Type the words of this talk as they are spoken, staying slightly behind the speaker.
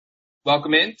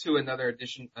Welcome in to another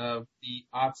edition of the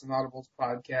Odds and Audibles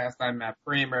podcast. I'm Matt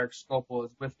Prehm. Eric Scopel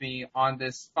is with me on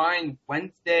this fine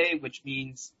Wednesday, which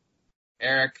means,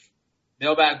 Eric,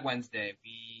 Mailbag Wednesday.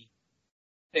 We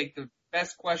take the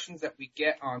best questions that we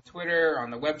get on Twitter, on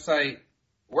the website,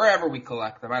 wherever we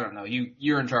collect them. I don't know.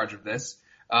 You're in charge of this.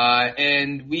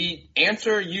 And we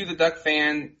answer you, the Duck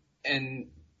fan, and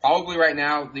probably right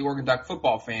now, the Oregon Duck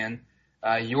football fan,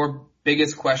 your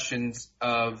biggest questions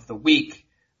of the week.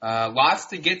 Lots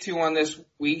to get to on this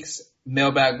week's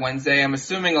Mailbag Wednesday. I'm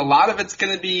assuming a lot of it's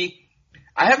going to be,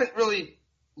 I haven't really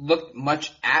looked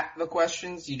much at the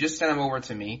questions. You just sent them over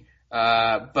to me.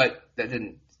 But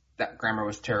that grammar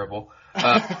was terrible.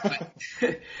 I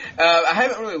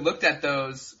haven't really looked at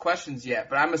those questions yet,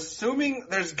 but I'm assuming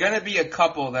there's going to be a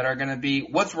couple that are going to be,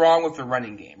 what's wrong with the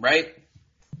running game, right?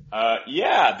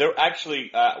 Yeah, there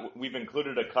actually, we've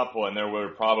included a couple, and there were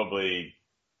probably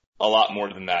a lot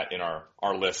more than that in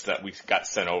our list that we got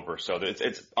sent over. So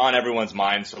it's on everyone's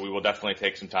mind. So we will definitely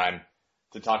take some time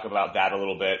to talk about that a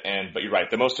little bit. But you're right.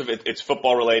 The most of it's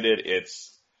football related.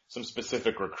 It's some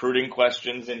specific recruiting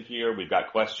questions in here. We've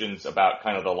got questions about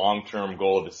kind of the long-term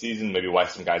goal of the season, maybe why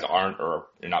some guys aren't or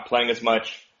you're not playing as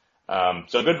much.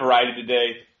 So a good variety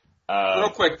today.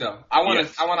 Real quick though, I want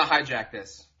to hijack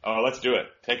this. Oh, let's do it.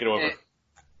 Take it over.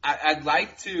 I'd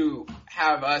like to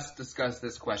have us discuss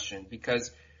this question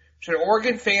because should an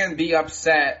Oregon fan be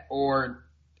upset or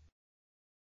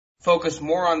focus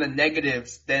more on the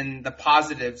negatives than the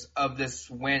positives of this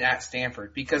win at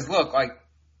Stanford? Because look,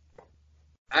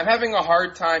 I'm having a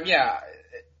hard time. Yeah.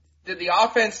 Did the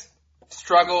offense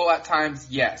struggle at times?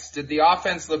 Yes. Did the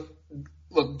offense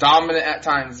look dominant at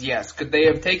times? Yes. Could they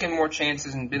have taken more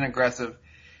chances and been aggressive?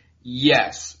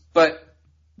 Yes. But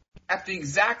at the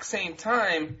exact same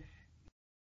time,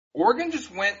 Oregon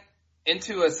just went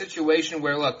into a situation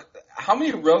where, look, how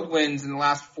many road wins in the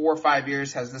last 4 or 5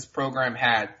 years has this program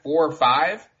had? 4 or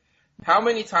 5? How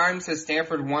many times has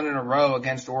Stanford won in a row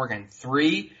against Oregon?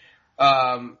 3?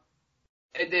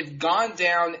 They've gone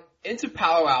down into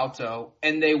Palo Alto,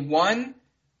 and they won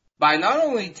by not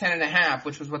only 10.5,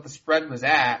 which was what the spread was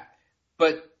at,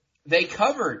 but they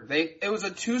covered. It was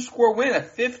a 2-score win, a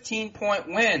 15-point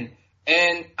win.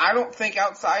 And I don't think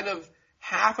outside of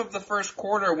half of the first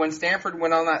quarter when Stanford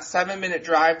went on that 7-minute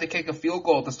drive to kick a field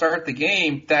goal to start the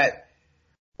game that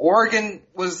Oregon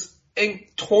was in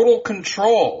total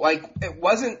control. It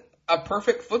wasn't a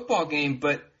perfect football game,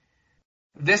 but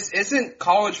this isn't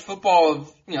college football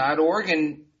at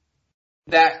Oregon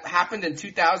that happened in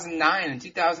 2009 and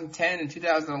 2010 and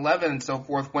 2011 and so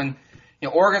forth when,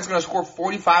 Oregon's going to score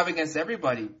 45 against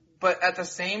everybody. But at the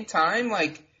same time,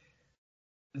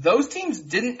 those teams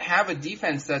didn't have a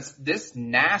defense that's this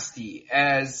nasty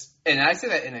and I say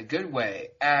that in a good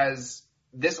way, as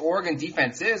this Oregon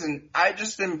defense is. And I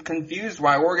just am confused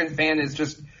why Oregon fan is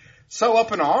just so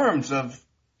up in arms of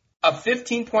a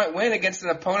 15-point win against an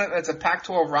opponent that's a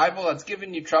Pac-12 rival that's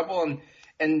giving you trouble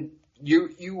and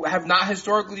you have not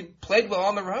historically played well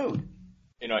on the road.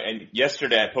 And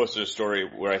yesterday I posted a story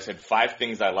where I said 5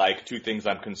 things I like, 2 things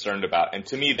I'm concerned about. And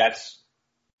to me, that's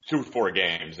 2-4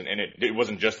 games. And it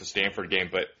wasn't just the Stanford game,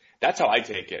 but that's how I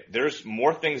take it. There's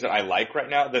more things that I like right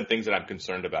now than things that I'm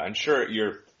concerned about. And sure,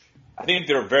 I think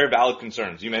there are very valid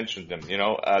concerns. You mentioned them.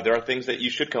 There are things that you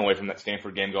should come away from that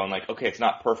Stanford game going okay, it's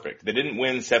not perfect. They didn't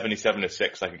win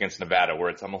 77-6 like against Nevada, where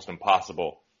it's almost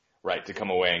impossible, right, to come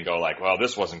away and go well,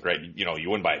 this wasn't great. You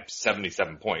win by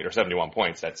 77 points or 71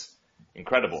 points. That's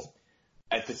incredible.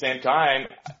 At the same time,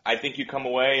 I think you come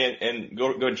away and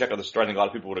go and check out the story. I think a lot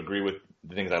of people would agree with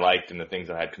the things I liked and the things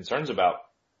I had concerns about.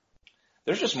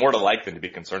 There's just more to like than to be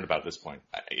concerned about at this point,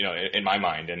 in my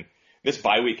mind. And this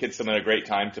bye week hits them at a great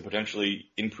time to potentially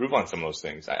improve on some of those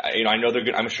things. I know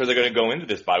I'm sure they're going to go into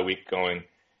this bye week going,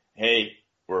 hey,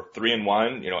 we're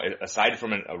 3-1. Aside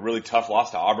from a really tough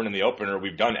loss to Auburn in the opener,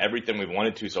 we've done everything we've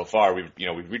wanted to so far. We've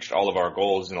reached all of our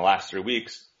goals in the last 3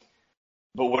 weeks.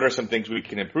 But what are some things we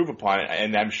can improve upon?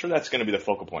 And I'm sure that's going to be the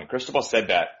focal point. Cristobal said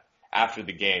that after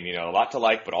the game, a lot to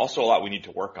like, but also a lot we need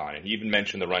to work on. And he even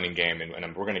mentioned the running game,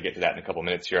 and we're going to get to that in a couple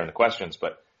minutes here in the questions.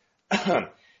 But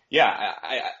yeah,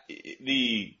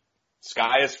 the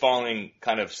sky is falling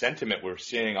kind of sentiment we're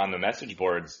seeing on the message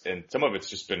boards, and some of it's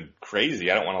just been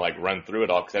crazy. I don't want to run through it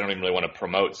all because I don't even really want to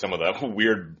promote some of the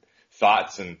weird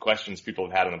thoughts and questions people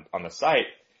have had on the site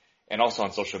and also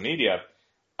on social media.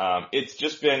 It's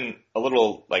just been a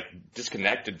little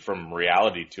disconnected from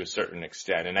reality to a certain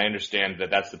extent. And I understand that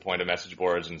that's the point of message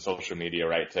boards and social media,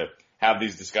 right? To have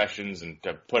these discussions and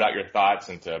to put out your thoughts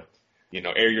and to,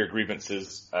 air your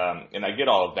grievances. And I get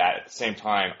all of that. At the same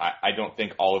time, I don't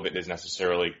think all of it is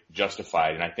necessarily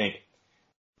justified. And I think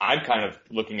I'm kind of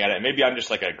looking at it. Maybe I'm just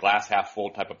like a glass half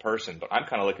full type of person, but I'm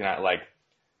kind of looking at it like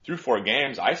through 4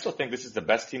 games, I still think this is the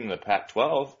best team in the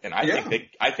Pac-12, and I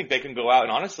think they can go out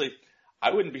and honestly,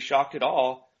 I wouldn't be shocked at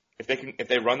all if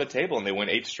they run the table and they win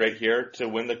 8 straight here to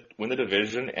win the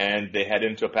division and they head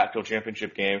into a Pac-12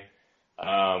 championship game.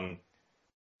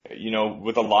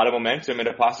 With a lot of momentum and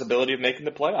a possibility of making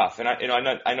the playoff. And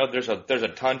I know there's a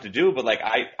ton to do, but like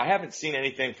I haven't seen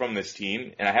anything from this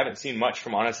team, and I haven't seen much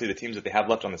from honestly the teams that they have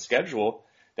left on the schedule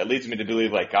that leads me to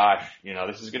believe like, gosh,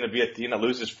 this is going to be a team that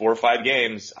loses 4 or 5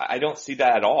 games. I don't see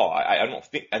that at all. I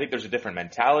think there's a different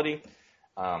mentality.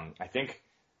 I think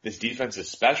this defense is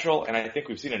special, and I think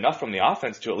we've seen enough from the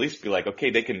offense to at least be like, okay,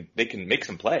 they can make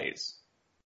some plays.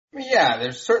 Yeah,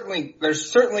 there's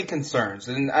certainly concerns,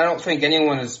 and I don't think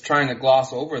anyone is trying to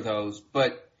gloss over those,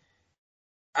 but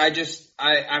I'm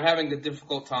having a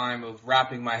difficult time of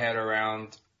wrapping my head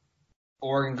around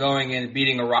Oregon going in and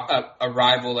beating a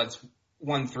rival that's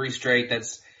won 3 straight,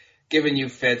 that's given you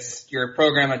fits. You're a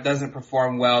program that doesn't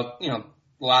perform well, the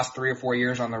last 3 or 4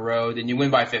 years on the road, and you win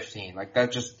by 15. Like,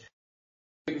 that just,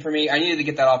 for me, I needed to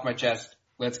get that off my chest.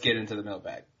 Let's get into the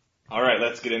mailbag. All right,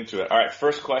 let's get into it. All right,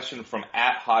 first question from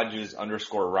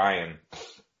 @Hodges_Ryan.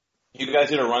 You guys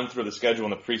did a run through the schedule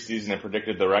in the preseason and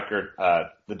predicted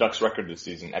the Ducks record this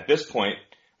season. At this point,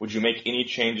 would you make any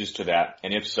changes to that?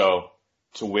 And if so,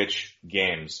 to which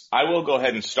games? I will go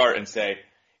ahead and start and say,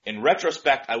 in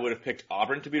retrospect, I would have picked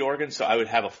Auburn to beat Oregon, so I would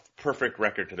have a perfect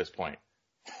record to this point.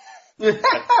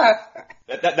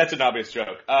 That's an obvious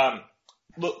joke.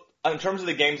 Look, in terms of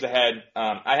the games ahead,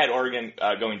 I had Oregon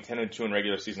going 10-2 in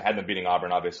regular season. I had them beating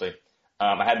Auburn, obviously.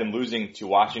 I had them losing to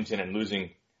Washington and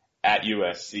losing at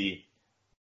USC.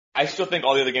 I still think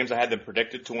all the other games I had them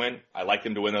predicted to win. I like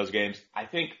them to win those games. I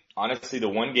think, honestly, the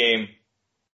one game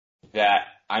that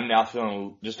I'm now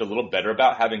feeling just a little better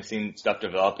about, having seen stuff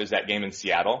develop, is that game in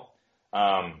Seattle.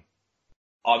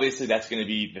 Obviously, that's going to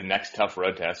be the next tough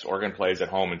road test. Oregon plays at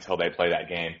home until they play that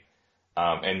game.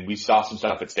 And we saw some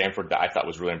stuff at Stanford that I thought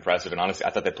was really impressive. And honestly,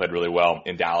 I thought they played really well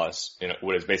in Dallas in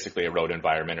what is basically a road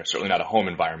environment, or certainly not a home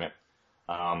environment.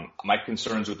 My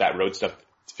concerns with that road stuff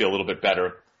feel a little bit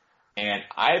better. And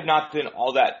I have not been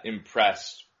all that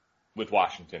impressed with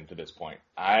Washington to this point.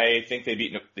 I think they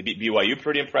beat BYU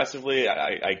pretty impressively.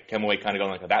 I came away kind of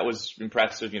going like, that was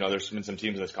impressive. There's been some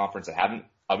teams in this conference that haven't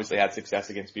obviously had success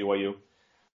against BYU.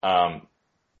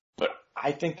 But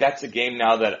I think that's a game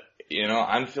now that,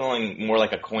 I'm feeling more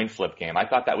like a coin flip game. I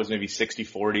thought that was maybe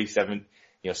 60-40,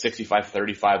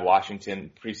 65-35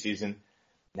 Washington preseason.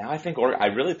 Now I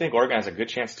really think Oregon has a good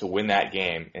chance to win that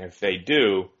game. And if they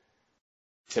do,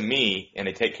 to me, and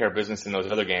they take care of business in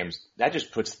those other games, that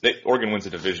just Oregon wins the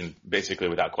division basically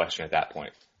without question at that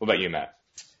point. What about you, Matt?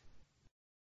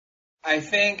 I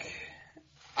think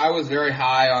I was very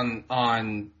high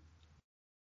on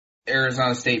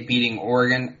Arizona State beating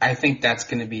Oregon. I think that's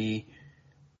going to be,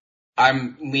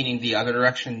 I'm leaning the other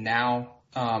direction now.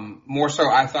 More so,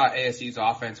 I thought ASU's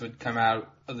offense would come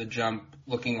out of the jump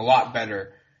looking a lot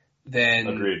better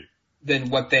than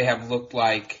what they have looked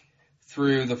like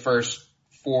through the first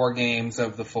 4 games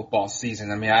of the football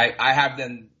season. I mean, I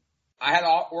had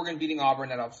Oregon beating Auburn.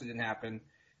 That obviously didn't happen.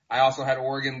 I also had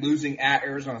Oregon losing at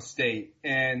Arizona State.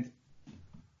 And,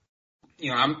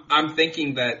 I'm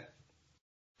thinking that,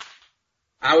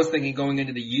 I was thinking going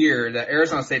into the year that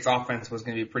Arizona State's offense was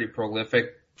going to be pretty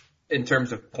prolific in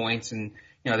terms of points. And,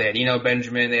 they had Eno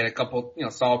Benjamin. They had a couple,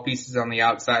 solid pieces on the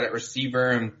outside at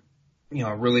receiver and,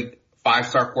 really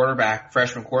 5-star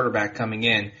freshman quarterback coming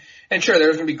in. And sure,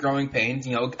 there's going to be growing pains.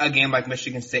 A game like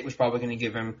Michigan State was probably going to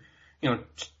give him,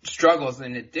 struggles,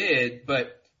 and it did.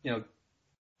 But,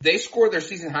 they scored their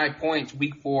season high points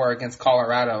week 4 against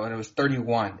Colorado, and it was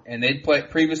 31. And they'd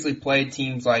previously played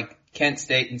teams like Kent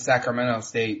State and Sacramento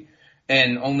State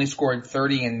and only scored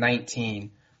 30 and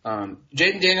 19.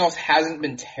 Jaden Daniels hasn't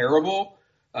been terrible.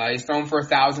 He's thrown for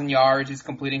 1,000 yards. He's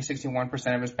completing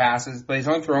 61% of his passes, but he's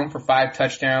only thrown for 5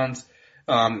 touchdowns.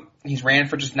 He's ran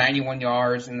for just 91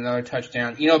 yards and another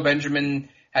touchdown. Benjamin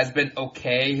has been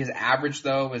okay. His average,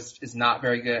 though, is not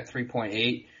very good at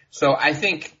 3.8. So I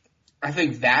think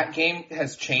that game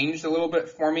has changed a little bit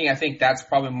for me. I think that's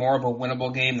probably more of a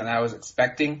winnable game than I was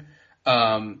expecting.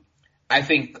 I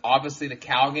think, obviously, the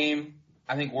Cal game,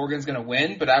 I think Oregon's going to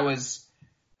win, but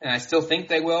and I still think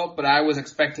they will, but I was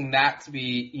expecting that to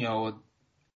be,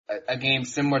 a game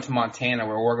similar to Montana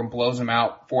where Oregon blows them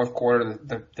out, fourth quarter,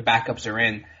 the backups are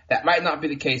in. That might not be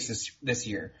the case this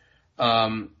year.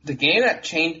 The game that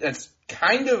changed, that's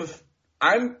kind of,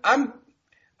 I don't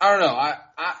know.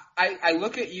 I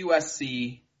look at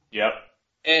USC. Yep.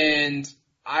 And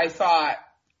I thought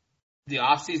the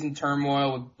offseason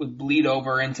turmoil would bleed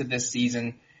over into this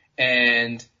season,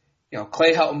 and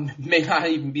Clay Helton may not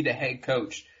even be the head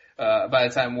coach by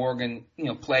the time Oregon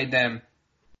played them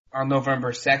on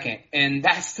November 2nd, and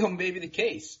that still may be the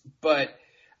case. But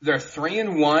they're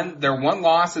 3-1. Their one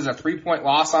loss is a 3-point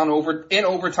loss in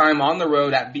overtime on the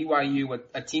road at BYU, with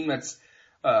a team that's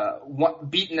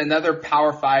beaten another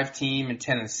Power 5 team in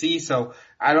Tennessee. So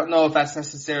I don't know if that's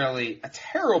necessarily a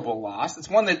terrible loss. It's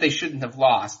one that they shouldn't have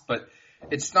lost, but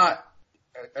it's not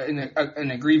an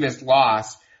egregious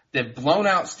loss. They've blown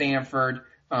out Stanford.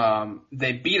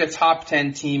 They beat a top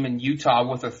 10 team in Utah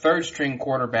with a third string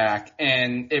quarterback.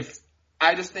 And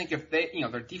I just think if they,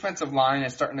 their defensive line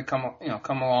is starting to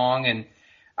come along, and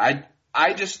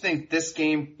I just think this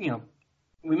game,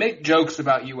 we make jokes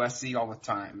about USC all the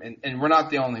time, and we're not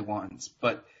the only ones,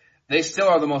 but they still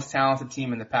are the most talented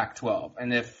team in the Pac-12.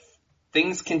 And if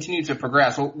things continue to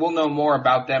progress, we'll know more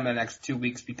about them in the next 2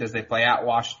 weeks, because they play at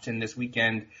Washington this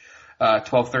weekend,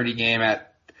 12:30 game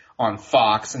on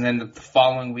Fox, and then the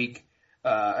following week,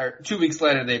 or 2 weeks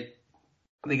later,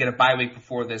 they get a bye week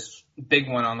before this big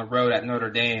one on the road at Notre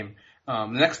Dame. The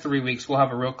next 3 weeks, we'll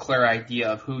have a real clear idea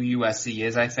of who USC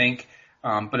is, I think.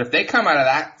 But if they come out of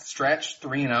that stretch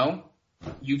 3-0,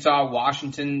 Utah,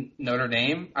 Washington, Notre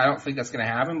Dame, I don't think that's going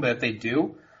to happen. But if they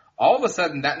do, all of a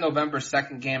sudden that November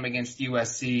 2nd game against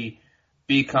USC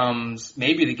becomes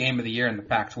maybe the game of the year in the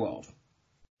Pac-12.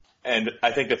 And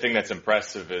I think the thing that's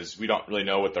impressive is we don't really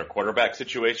know what their quarterback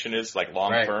situation is, like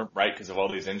long term, right? Because of all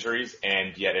these injuries.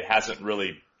 And yet it hasn't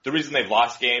really, the reason they've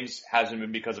lost games hasn't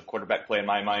been because of quarterback play in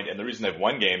my mind. And the reason they've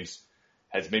won games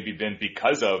has maybe been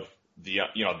because of the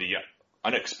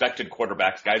unexpected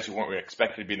quarterbacks, guys who weren't really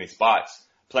expected to be in these spots,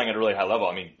 playing at a really high level.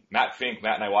 I mean, Matt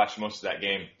and I watched most of that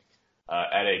game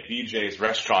at a BJ's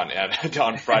restaurant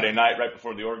on Friday night, right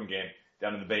before the Oregon game,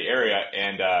 down in the Bay Area.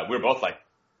 And we were both like,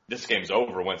 this game's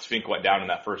over once Fink went down in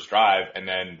that first drive, and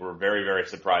then we're very, very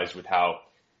surprised with how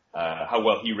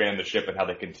well he ran the ship and how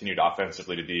they continued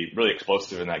offensively to be really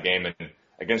explosive in that game. And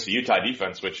against the Utah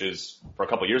defense, which is for a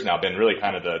couple of years now been really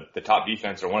kind of the top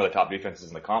defense, or one of the top defenses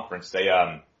in the conference, they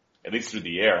at least through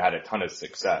the air had a ton of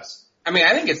success. I mean,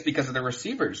 I think it's because of the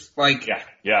receivers.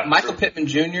 Yeah, Michael Pittman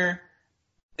Jr.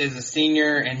 is a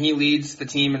senior, and he leads the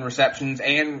team in receptions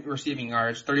and receiving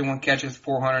yards. 31 catches,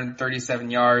 437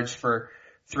 yards for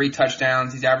 3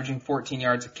 touchdowns. He's averaging 14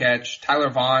 yards a catch. Tyler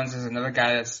Vaughns is another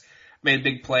guy that's made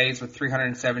big plays with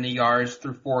 370 yards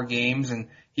through 4 games, and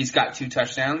he's got 2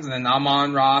 touchdowns. And then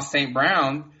Amon-Ra St.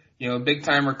 Brown, big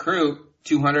time recruit,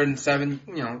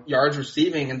 207, yards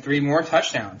receiving and 3 more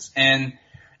touchdowns. And,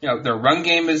 their run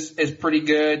game is pretty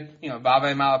good.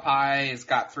 Vavae Malapai has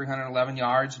got 311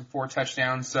 yards and 4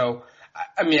 touchdowns. So,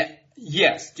 I mean,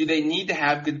 yes, do they need to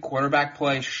have good quarterback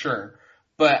play? Sure.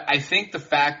 But I think the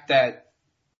fact that,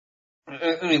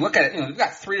 look at it. We've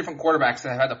got 3 different quarterbacks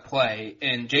that have had to play,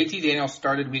 and JT Daniels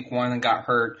started week 1 and got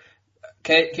hurt.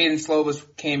 Caden Slovis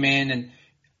came in, and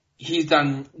he's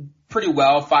done pretty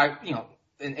well. 5,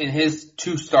 in his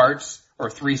 2 starts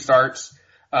or 3 starts,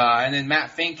 and then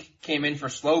Matt Fink came in for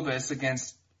Slovis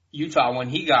against Utah when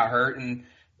he got hurt, and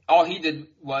all he did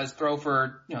was throw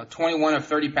for 21 of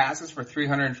 30 passes for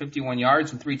 351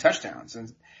 yards and 3 touchdowns,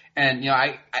 and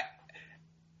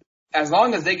as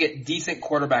long as they get decent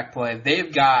quarterback play,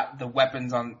 they've got the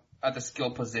weapons at the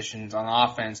skill positions on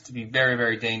offense to be very,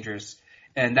 very dangerous.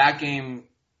 And that game,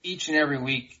 each and every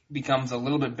week, becomes a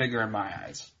little bit bigger in my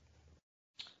eyes.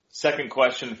 Second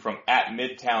question from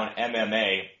 @Midtown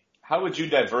MMA. How would you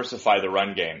diversify the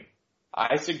run game?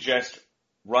 I suggest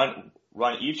run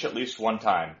each at least one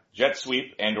time. Jet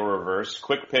sweep and or reverse,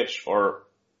 quick pitch or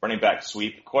running back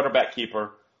sweep, quarterback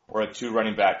keeper, or a 2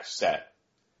 running back set.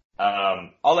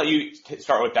 I'll let you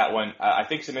start with that one. I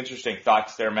think some interesting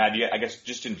thoughts there, Matt. I guess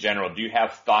just in general, do you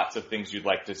have thoughts of things you'd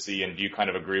like to see, and do you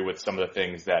kind of agree with some of the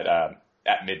things that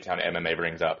 @Midtown MMA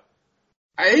brings up?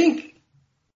 I think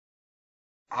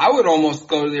I would almost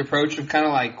go to the approach of kind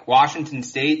of like Washington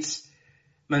State's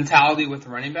mentality with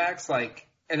running backs.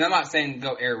 And I'm not saying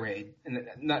go air raid, and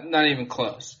not even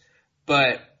close.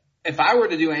 But if I were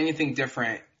to do anything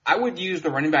different, I would use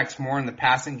the running backs more in the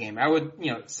passing game. I would,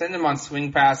 send them on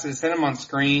swing passes, send them on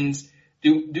screens,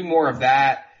 do more of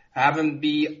that, have them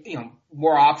be,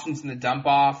 more options in the dump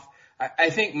off.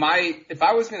 I think if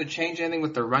I was going to change anything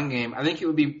with the run game, I think it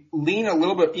would be lean a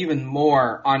little bit even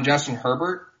more on Justin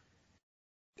Herbert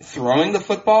throwing the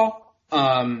football.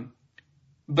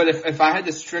 But if I had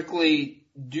to strictly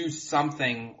do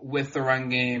something with the run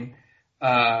game,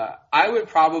 I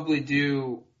would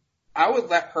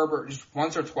let Herbert just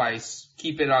once or twice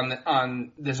keep it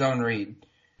on the zone read.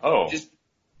 Oh.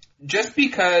 Just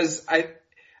because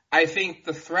I think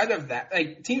the threat of that,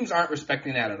 like, teams aren't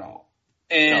respecting that at all.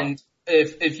 And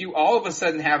if you all of a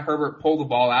sudden have Herbert pull the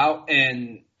ball out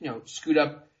and, scoot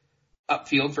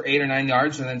upfield for 8 or 9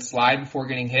 yards and then slide before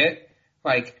getting hit,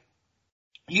 like,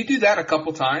 you do that a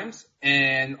couple times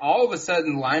and all of a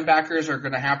sudden linebackers are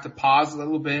going to have to pause a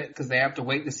little bit because they have to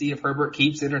wait to see if Herbert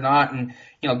keeps it or not. And,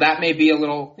 that may be a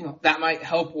little, that might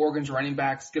help Oregon's running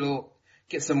backs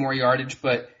get some more yardage,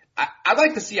 but I'd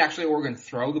like to see actually Oregon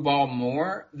throw the ball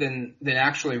more than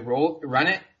actually run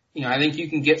it. I think you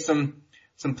can get some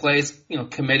plays,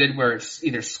 committed where it's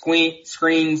either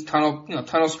screens,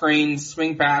 tunnel screens,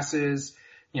 swing passes,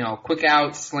 quick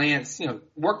outs, slants,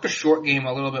 work the short game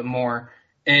a little bit more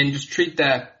and just treat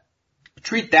that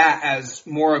as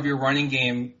more of your running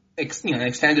game, an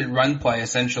extended run play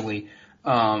essentially,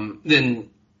 than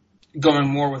going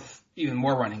more with even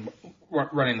more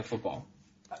running the football.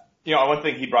 One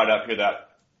thing he brought up here that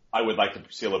I would like to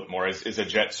see a little bit more is a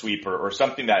jet sweep or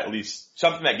something that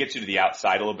gets you to the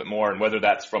outside a little bit more, and whether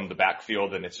that's from the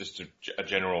backfield and it's just a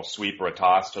general sweep or a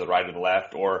toss to the right or the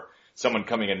left, or someone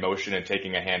coming in motion and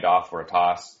taking a handoff or a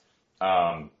toss.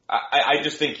 I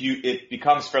just think it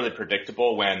becomes fairly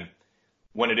predictable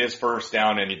when it is first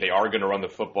down and they are going to run the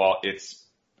football. It's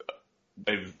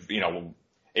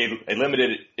a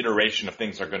limited iteration of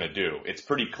things they're going to do. It's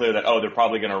pretty clear that, they're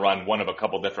probably going to run one of a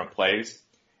couple different plays,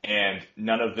 and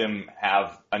none of them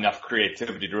have enough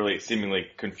creativity to really seemingly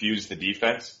confuse the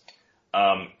defense.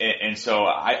 And so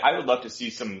I would love to see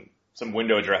some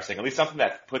window dressing, at least something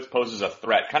that poses a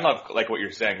threat, kind of like what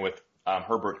you're saying with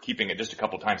Herbert keeping it just a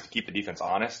couple times to keep the defense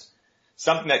honest.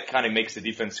 Something that kind of makes the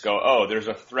defense go, there's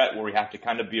a threat where we have to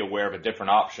kind of be aware of a different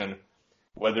option,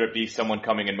 whether it be someone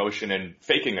coming in motion and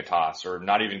faking a toss or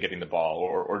not even getting the ball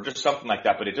or just something like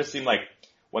that. But it just seemed like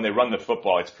when they run the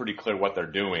football, it's pretty clear what they're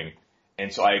doing.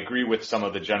 And so I agree with some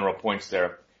of the general points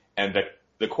there. And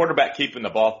the quarterback keeping the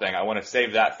ball thing, I want to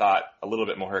save that thought a little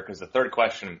bit more here because the third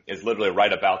question is literally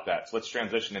right about that. So let's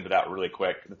transition into that really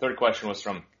quick. The third question was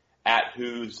from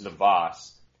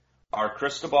 @who's_the_boss. Are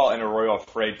Cristobal and Arroyo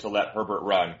afraid to let Herbert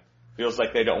run? Feels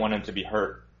like they don't want him to be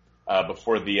hurt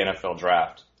before the NFL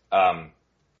draft.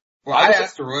 Well, I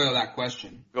asked Arroyo that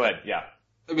question. Go ahead, yeah.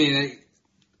 I mean,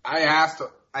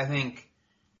 I think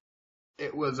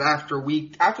it was after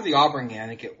the Auburn game, I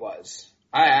think it was.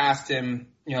 I asked him,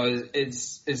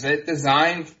 is it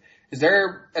designed, is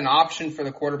there an option for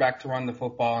the quarterback to run the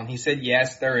football? And he said,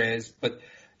 yes, there is. But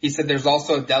he said there's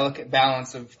also a delicate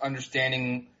balance of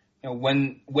understanding,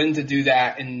 when to do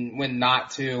that and when not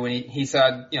to. And he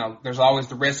said, there's always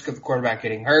the risk of the quarterback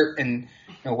getting hurt and,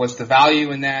 what's the value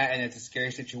in that? And it's a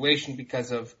scary situation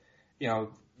because of, the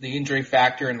injury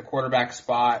factor in the quarterback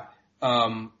spot.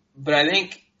 But I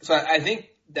think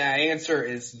the answer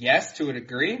is yes to a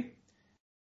degree.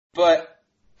 But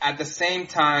at the same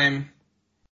time,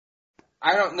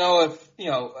 I don't know if,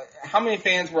 how many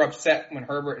fans were upset when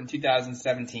Herbert in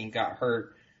 2017 got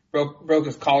hurt, broke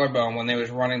his collarbone when they was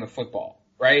running the football,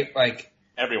 right? Like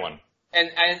everyone. And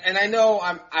I know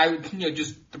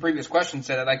just the previous question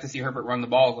said I'd like to see Herbert run the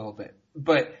ball a little bit,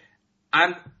 but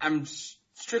I'm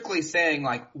strictly saying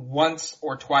like once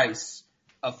or twice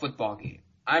a football game.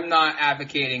 I'm not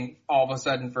advocating all of a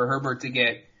sudden for Herbert to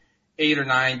get 8 or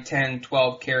 9, 10,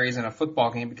 12 carries in a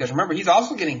football game because remember he's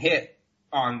also getting hit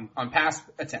on pass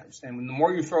attempts, and the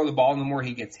more you throw the ball, the more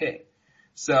he gets hit.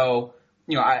 So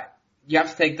you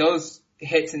have to take those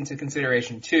hits into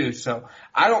consideration too. So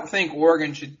I don't think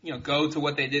Oregon should, go to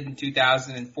what they did in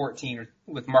 2014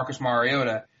 with Marcus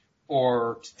Mariota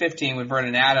or 15 with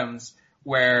Vernon Adams,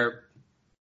 where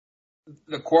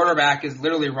the quarterback is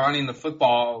literally running the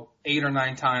football 8 or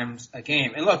 9 times a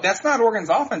game. And look, that's not Oregon's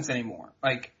offense anymore.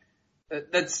 Like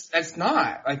that's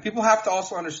not. Like people have to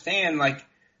also understand, like,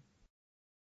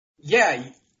 yeah,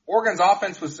 Oregon's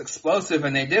offense was explosive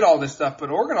and they did all this stuff,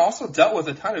 but Oregon also dealt with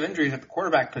a ton of injuries at the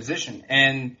quarterback position.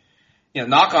 And,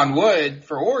 knock on wood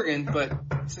for Oregon, but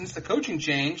since the coaching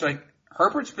change, like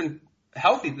Herbert's been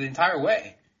healthy the entire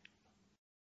way.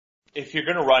 If you're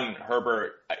going to run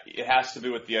Herbert, it has to be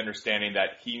with the understanding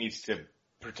that he needs to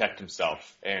protect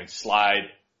himself and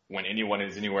slide when anyone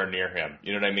is anywhere near him.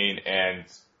 You know what I mean?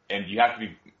 And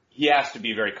he has to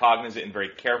be very cognizant and very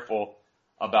careful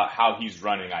about how he's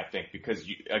running, I think, because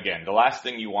again, the last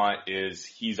thing you want is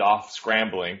he's off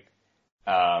scrambling,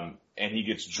 and he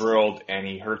gets drilled and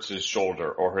he hurts his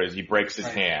shoulder or he breaks his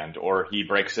hand or he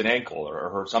breaks an ankle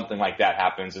or something like that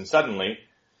happens. And suddenly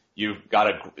you've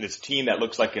got this team that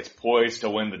looks like it's poised to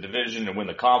win the division and win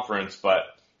the conference, but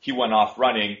he went off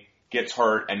running, gets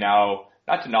hurt, and now,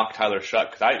 not to knock Tyler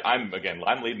Shuck, because I'm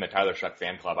leading the Tyler Shuck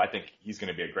fan club. I think he's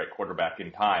going to be a great quarterback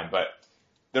in time, but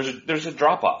there's a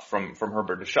drop off from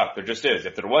Herbert to Shough. There just is.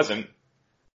 If there wasn't,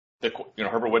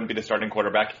 Herbert wouldn't be the starting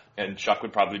quarterback, and Shough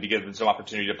would probably be given some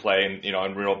opportunity to play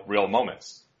in real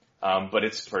moments. But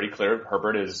it's pretty clear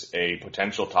Herbert is a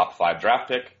potential top 5 draft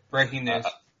pick. Breaking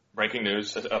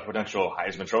news. A potential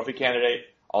Heisman Trophy candidate.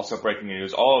 Also breaking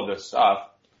news. All of this stuff.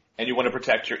 And you want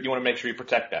to make sure you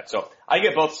protect that. So I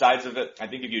get both sides of it. I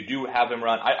think if you do have him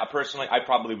run, I personally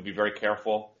probably would be very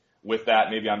careful with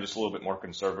that. Maybe I'm just a little bit more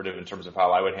conservative in terms of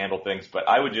how I would handle things. But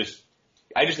I just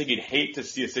think you'd hate to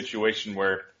see a situation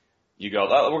where you go,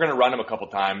 oh, we're going to run him a couple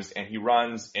times, and he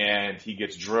runs and he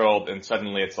gets drilled, and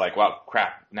suddenly it's like, wow,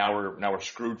 crap, now we're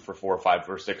screwed for 4 or 5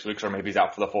 or 6 weeks, or maybe he's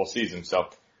out for the full season. So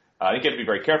I think you have to be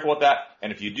very careful with that.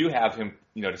 And if you do have him,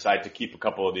 decide to keep a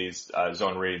couple of these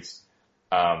zone reads,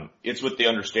 it's with the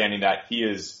understanding that he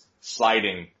is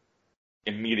sliding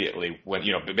immediately when,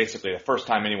 basically the first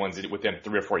time anyone's within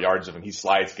 3 or 4 yards of him, he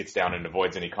slides, gets down, and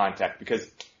avoids any contact. Because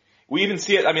we even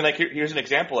see it, here's an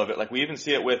example of it. Like, we even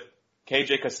see it with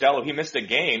KJ Costello. He missed a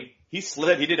game. He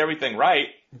slid. He did everything right.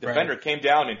 The defender came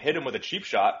down and hit him with a cheap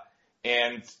shot,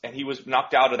 and he was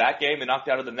knocked out of that game and knocked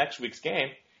out of the next week's game.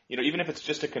 Even if it's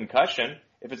just a concussion,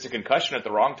 if it's a concussion at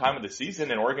the wrong time of the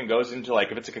season and Oregon goes into,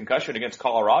 if it's a concussion against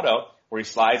Colorado where he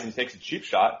slides and he takes a cheap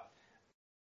shot,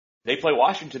 they play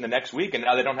Washington the next week, and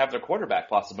now they don't have their quarterback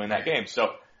possibly in that game.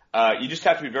 So you just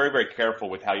have to be very, very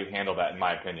careful with how you handle that, in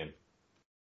my opinion.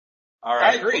 All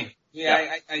right. I agree.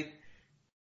 Yeah.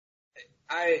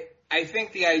 I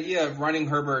think the idea of running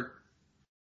Herbert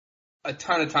a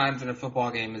ton of times in a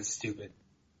football game is stupid.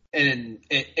 And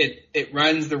it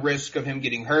runs the risk of him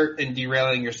getting hurt and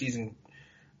derailing your season.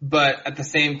 But at the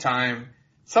same time,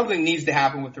 something needs to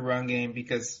happen with the run game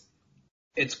because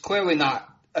it's clearly not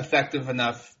effective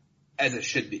enough as it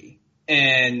should be.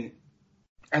 And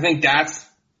I think that's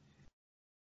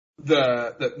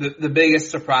the biggest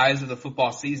surprise of the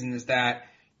football season is that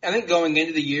I think going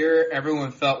into the year,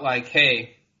 everyone felt like,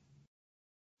 hey,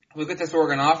 look at this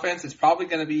Oregon offense. It's probably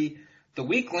going to be the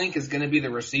weak link is going to be the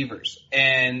receivers.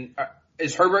 And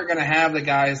is Herbert going to have the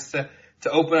guys to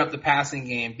open up the passing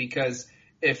game? Because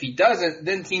if he doesn't,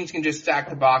 then teams can just stack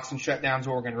the box and shut down the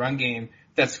Oregon run game.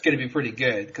 That's going to be pretty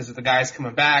good because of the guys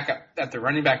coming back at the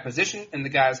running back position and the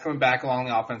guys coming back along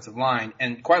the offensive line.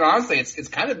 And quite honestly, it's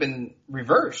kind of been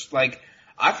reversed. Like,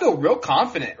 I feel real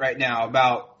confident right now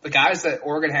about the guys that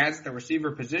Oregon has at the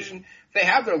receiver position. They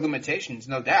have their limitations,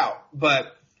 no doubt,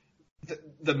 but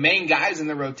the main guys in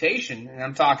the rotation, and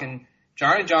I'm talking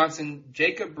Johnny Johnson,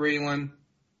 Jacob Breeland,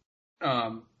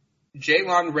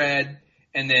 Jalen Redd,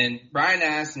 and then Brian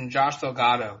Ass and Josh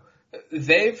Delgado.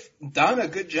 They've done a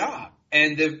good job,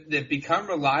 and they've become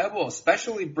reliable,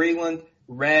 especially Breeland,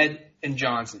 Redd, and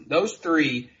Johnson. Those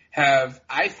three have,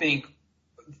 I think,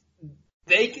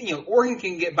 they can, Oregon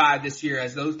can get by this year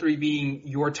as those three being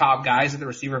your top guys at the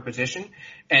receiver position.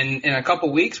 And in a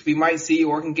couple weeks, we might see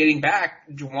Oregon getting back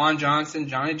Juwan Johnson,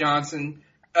 Johnny Johnson,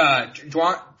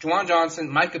 Juwan Johnson,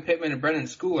 Micah Pittman, and Brendan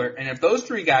Schooler. And if those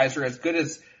three guys are as good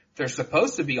as they're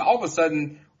supposed to be, all of a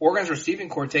sudden, Oregon's receiving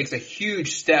corps takes a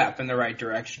huge step in the right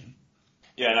direction.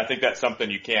 Yeah, and I think that's something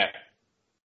you can't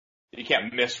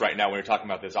miss right now when you're talking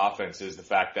about this offense is the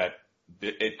fact that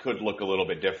it could look a little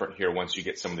bit different here once you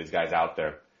get some of these guys out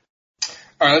there.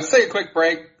 All right, let's take a quick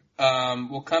break.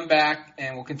 We'll come back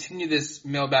and we'll continue this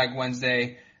Mailbag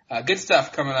Wednesday. Good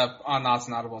stuff coming up on Odds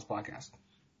and Audibles podcast.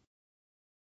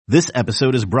 This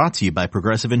episode is brought to you by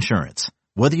Progressive Insurance.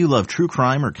 Whether you love true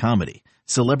crime or comedy,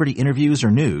 celebrity interviews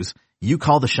or news, you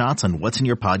call the shots on what's in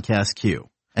your podcast queue.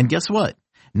 And guess what?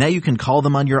 Now you can call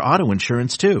them on your auto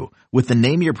insurance too with the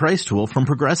Name Your Price tool from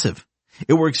Progressive.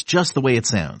 It works just the way it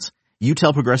sounds. You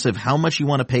tell Progressive how much you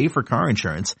want to pay for car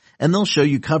insurance, and they'll show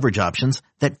you coverage options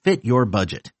that fit your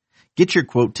budget. Get your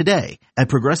quote today at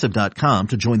Progressive.com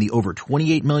to join the over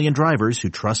 28 million drivers who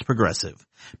trust Progressive.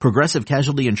 Progressive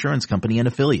Casualty Insurance Company and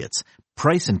Affiliates.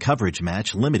 Price and coverage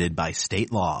match limited by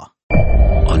state law.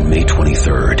 On May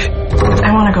 23rd.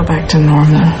 I want to go back to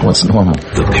normal. What's normal?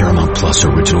 The Paramount Plus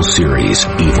original series,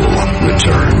 Evil,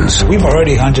 returns. We've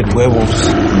already hunted werewolves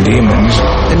and demons.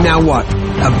 And now what?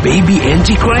 A baby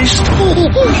Antichrist?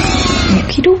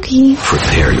 Okie dokie.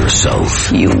 Prepare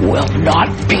yourself. You will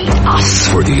not beat us.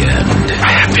 For the end.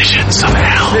 I have visions of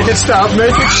hell. Make it stop.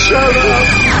 Make it shut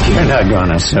up. You're not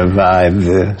gonna survive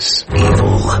this.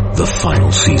 Evil, the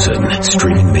final season.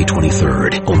 Streaming May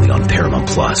 23rd. Only on Paramount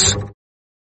Plus.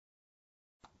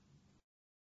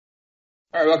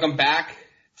 All right, welcome back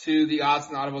to the Odds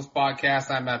and Audibles podcast.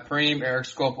 I'm Matt Preem. Eric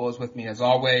Scopel is with me as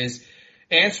always,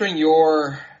 answering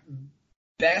your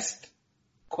best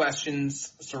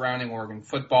questions surrounding Oregon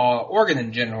football, Oregon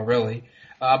in general, really.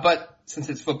 But since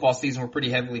it's football season, we're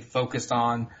pretty heavily focused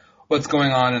on what's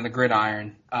going on in the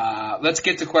gridiron. Let's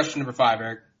get to question number 5,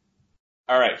 Eric.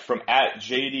 All right, from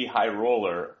 @JD High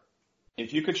Roller,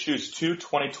 if you could choose 2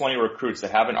 2020 recruits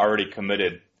that haven't already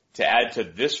committed to add to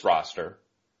this roster,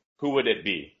 who would it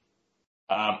be?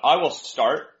 I will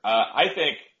start. I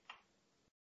think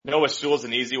Noah Sewell's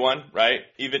an easy one, right?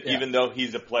 Even though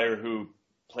he's a player who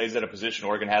plays at a position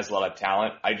Oregon has a lot of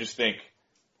talent, I just think,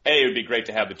 it would be great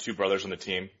to have the 2 brothers on the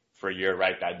team for a year,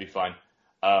 right? That'd be fun.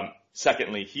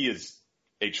 Secondly, he is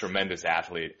a tremendous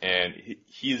athlete, and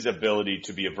his ability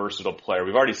to be a versatile player.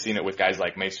 We've already seen it with guys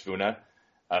like Mace Funa,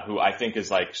 who I think is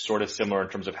like sort of similar in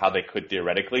terms of how they could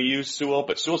theoretically use Sewell,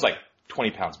 but Sewell's like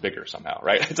 20 pounds bigger somehow,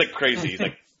 right? It's like crazy. He's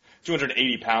like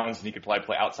 280 pounds, and he could probably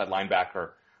play outside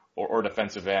linebacker or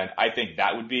defensive end. I think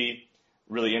that would be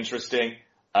really interesting.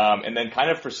 And then kind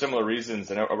of for similar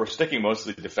reasons, and we're sticking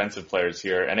mostly to defensive players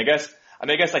here. And I guess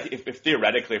like if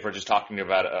theoretically, if we're just talking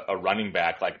about a running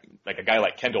back, like a guy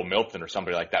like Kendall Milton or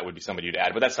somebody like that would be somebody you'd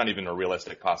add, but that's not even a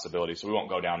realistic possibility. So we won't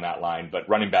go down that line, but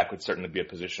running back would certainly be a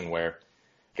position where,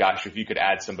 gosh, if you could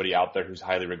add somebody out there who's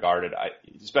highly regarded,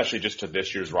 especially just to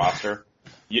this year's roster,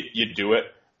 you'd do it.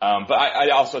 But I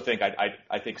also think,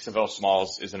 I think Savell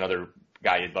Smalls is another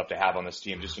guy you'd love to have on this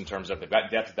team just in terms of the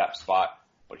depth at that spot.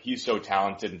 But he's so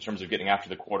talented in terms of getting after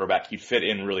the quarterback. He'd fit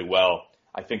in really well,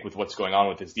 I think, with what's going on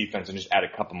with his defense and just add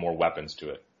a couple more weapons to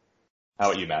it.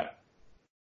 How about you, Matt?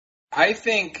 I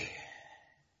think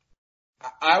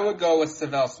I would go with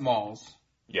Savell Smalls.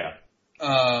 Yeah.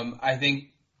 I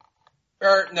think,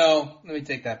 let me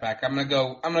take that back. I'm gonna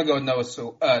go with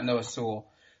Noah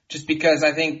Sewell. Just because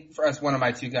I think for us, one of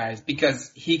my 2 guys,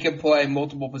 because he can play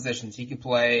multiple positions. He could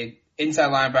play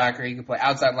inside linebacker. He could play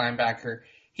outside linebacker.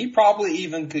 He probably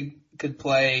even could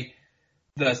play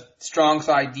the strong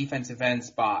side defensive end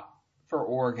spot for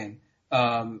Oregon,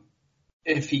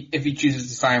 if he chooses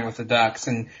to sign with the Ducks.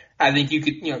 And I think you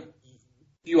could,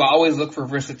 you always look for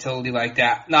versatility like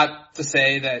that. Not to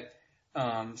say that,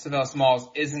 Savell Smalls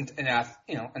isn't an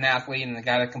athlete and a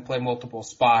guy that can play multiple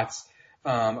spots.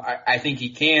 I think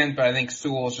he can, but I think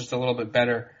Sewell is just a little bit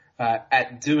better,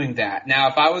 at doing that. Now,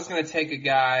 if I was going to take a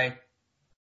guy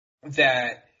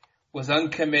that was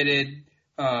uncommitted,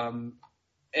 and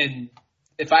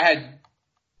if I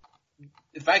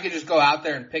could just go out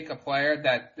there and pick a player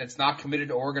that's not committed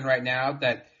to Oregon right now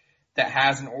that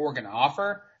has an Oregon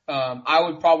offer, I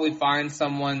would probably find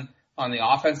someone on the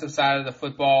offensive side of the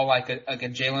football like a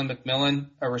Jalen McMillan,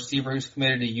 a receiver who's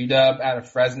committed to UW out of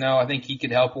Fresno. I think he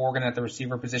could help Oregon at the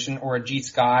receiver position, or a G.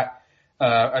 Scott,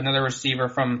 another receiver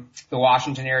from the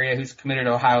Washington area who's committed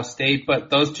to Ohio State. But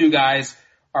those 2 guys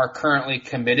are currently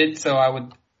committed, so I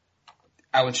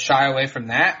would shy away from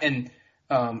that. And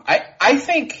I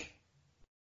think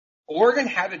Oregon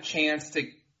had a chance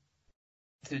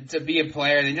to be a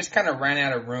player. They just kind of ran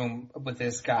out of room with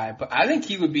this guy. But I think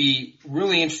he would be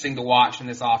really interesting to watch in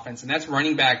this offense, and that's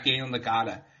running back Daniel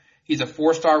Ngata. He's a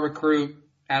 4-star recruit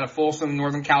out of Folsom,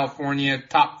 Northern California,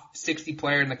 top 60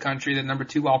 player in the country, the number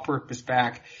 2 all-purpose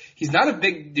back. He's not a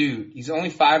big dude. He's only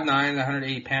 5'9",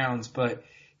 180 pounds, but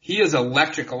he is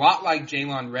electric, a lot like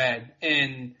Jalen Red.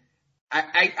 And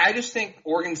I just think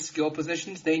Oregon's skill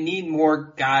positions, they need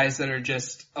more guys that are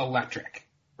just electric,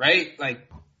 right? Like,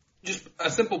 just a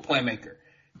simple playmaker.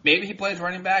 Maybe he plays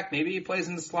running back. Maybe he plays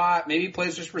in the slot. Maybe he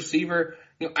plays just receiver.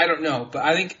 I don't know. But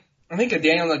I think a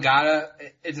Daniel Ngata,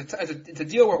 it's a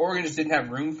deal where Oregon just didn't have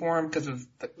room for him because of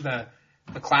the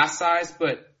class size.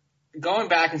 But going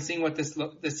back and seeing what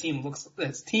this team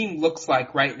looks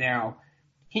like right now,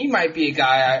 he might be a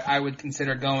guy I would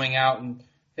consider going out and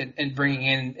bringing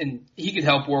in, and he could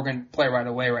help Oregon play right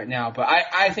away right now. But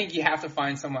I think you have to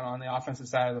find someone on the offensive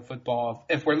side of the football.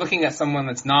 If we're looking at someone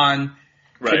that's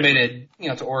non-committed,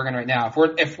 to Oregon right now,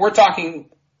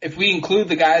 if we include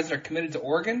the guys that are committed to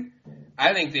Oregon,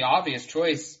 I think the obvious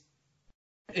choice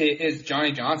is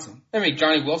Johnny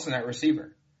Wilson at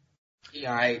receiver.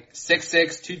 6'6",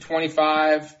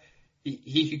 225.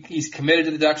 He's committed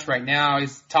to the Ducks right now.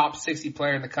 He's top 60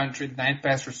 player in the country, the 9th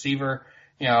best receiver.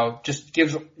 Just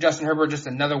gives Justin Herbert just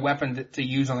another weapon to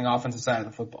use on the offensive side of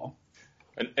the football.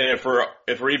 And if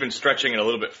we're even stretching it a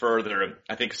little bit further,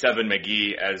 I think Seven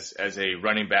McGee as a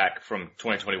running back from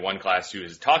 2021 class who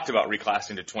has talked about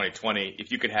reclassing to 2020,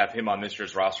 if you could have him on this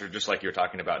year's roster, just like you were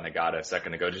talking about Ngata a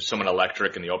second ago, just someone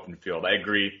electric in the open field. I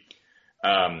agree.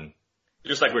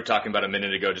 Just like we were talking about a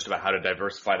minute ago, just about how to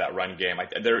diversify that run game.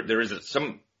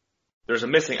 There's a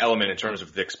missing element in terms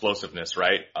of the explosiveness,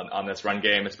 right? On this run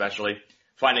game, especially.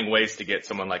 Finding ways to get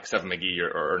someone like Seven McGee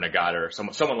or Ngata or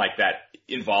someone like that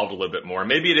involved a little bit more.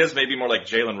 Maybe it is maybe more like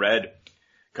Jalen Red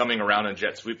coming around in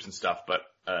jet sweeps and stuff, but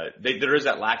there is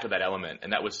that lack of that element,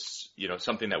 and that was,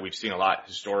 something that we've seen a lot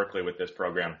historically with this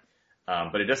program.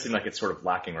 But it does seem like it's sort of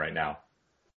lacking right now.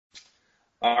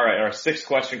 All right, our sixth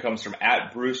question comes from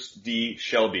 @Bruce D.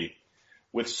 Shelby.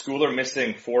 With Schooler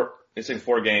missing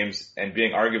four games and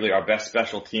being arguably our best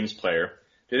special teams player,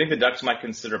 do you think the Ducks might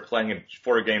consider playing him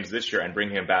 4 games this year and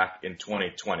bring him back in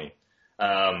 2020?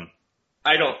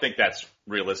 I don't think that's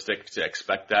realistic to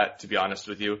expect that, to be honest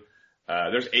with you.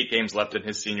 There's 8 games left in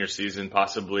his senior season,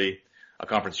 possibly a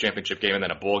conference championship game and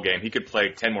then a bowl game. He could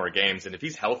play 10 more games, and if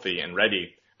he's healthy and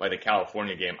ready by the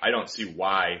California game, I don't see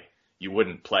why you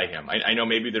wouldn't play him. I know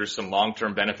maybe there's some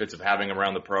long-term benefits of having him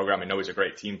around the program. I know he's a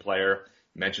great team player.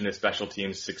 You mentioned his special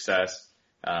teams success.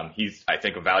 He's, I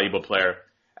think, a valuable player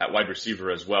at wide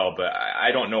receiver as well, but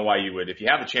I don't know why you would. If you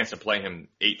have a chance to play him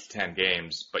 8 to 10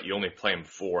 games, but you only play him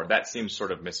 4, that seems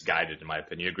sort of misguided in my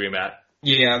opinion. You agree, Matt?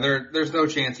 Yeah, there's no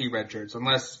chance he redshirts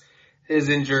unless his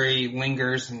injury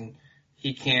lingers and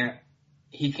he can't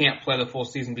play the full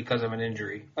season because of an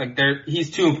injury. He's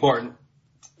too important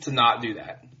to not do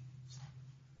that.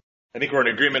 I think we're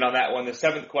in agreement on that one. The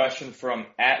 7th question from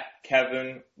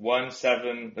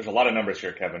 @Kevin17. There's a lot of numbers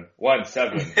here, Kevin.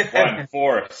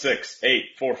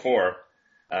 171468844.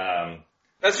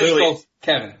 That's just called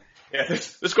Kevin. Yeah,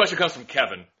 this question comes from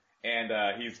Kevin,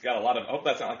 and he's got a lot of. I hope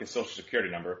that's not like his social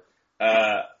security number.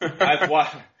 I've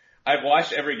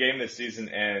watched every game this season,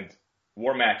 and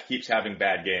Warmack keeps having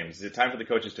bad games. Is it time for the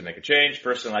coaches to make a change?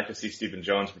 Personally, I'd like to see Stephen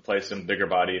Jones replace him, bigger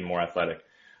body and more athletic.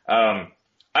 I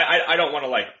don't want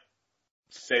to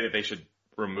say that they should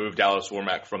remove Dallas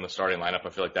Warmack from the starting lineup.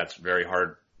 I feel like that's very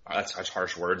hard. That's such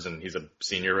harsh words, and he's a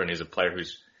senior and he's a player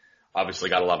who's obviously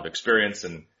got a lot of experience,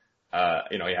 and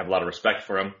you have a lot of respect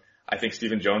for him. I think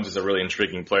Stephen Jones is a really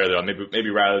intriguing player, though. Maybe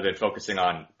rather than focusing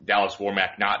on Dallas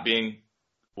Warmack not being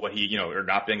what he, or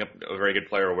not being a very good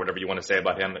player or whatever you want to say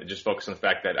about him, just focus on the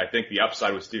fact that I think the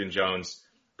upside with Stephen Jones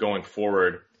going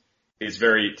forward is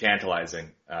very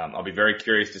tantalizing. I'll be very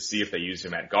curious to see if they use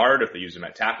him at guard, if they use him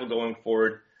at tackle going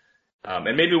forward.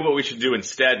 And maybe what we should do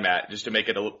instead, Matt, just to make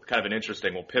it kind of an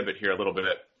interesting, we'll pivot here a little bit,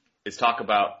 is talk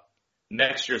about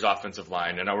next year's offensive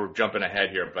line. I know we're jumping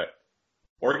ahead here, but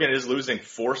Oregon is losing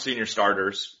 4 senior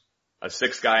starters, a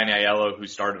 6th guy in Aiello who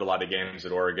started a lot of games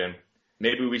at Oregon.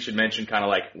 Maybe we should mention kind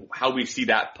of how we see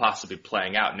that possibly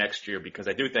playing out next year, because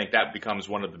I do think that becomes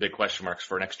one of the big question marks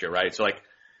for next year, right? So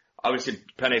obviously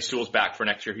Penei Sewell's back for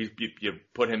next year. You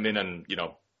put him in and,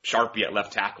 Sharpie at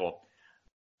left tackle.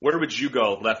 Where would you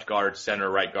go? Left guard, center,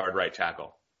 right guard, right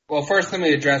tackle? Well, first let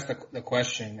me address the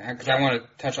question, because I want to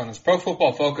touch on this. Pro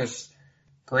Football Focus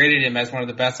graded him as one of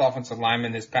the best offensive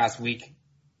linemen this past week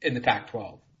in the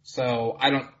Pac-12. So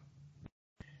I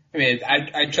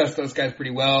trust those guys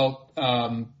pretty well.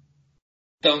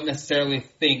 Don't necessarily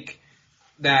think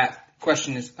that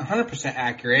question is 100%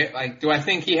 accurate. Do I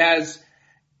think he has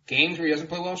games where he doesn't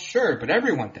play well? Sure, but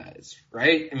everyone does,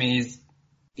 right?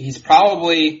 He's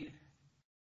probably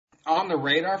on the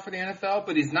radar for the NFL,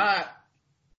 but he's not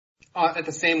at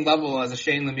the same level as a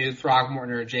Shane Lemieux,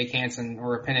 Throckmorton, or a Jake Hansen,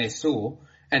 or a Penei Sewell.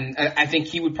 And I think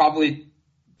he would probably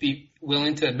be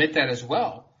willing to admit that as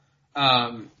well.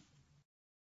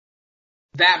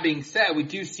 That being said, we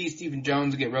do see Stephen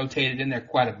Jones get rotated in there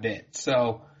quite a bit.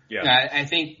 So yeah. I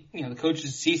think the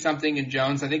coaches see something in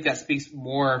Jones. I think that speaks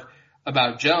more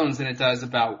about Jones than it does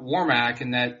about Warmack,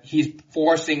 and that he's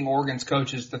forcing Oregon's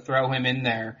coaches to throw him in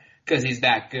there because he's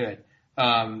that good.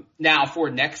 Now for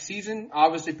next season,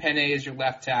 obviously Penei is your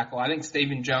left tackle. I think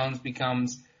Stephen Jones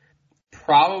becomes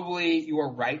probably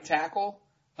your right tackle.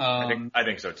 I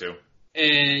think so too.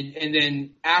 And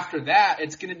then after that,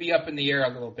 it's going to be up in the air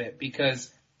a little bit, because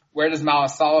where does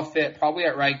Malasala fit? Probably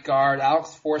at right guard.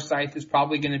 Alex Forsythe is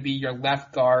probably going to be your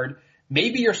left guard,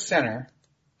 maybe your center.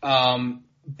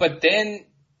 But then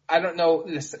I don't know.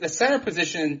 The center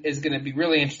position is going to be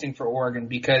really interesting for Oregon,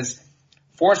 because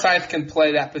Forsythe can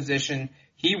play that position.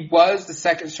 He was the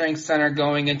second string center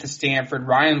going into Stanford.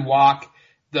 Ryan Walk,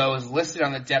 though, is listed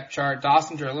on the depth chart.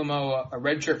 Dawson Gerlumo, a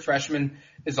redshirt freshman,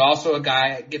 is also a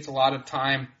guy that gets a lot of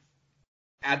time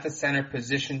at the center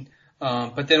position.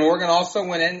 But then Oregon also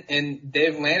went in and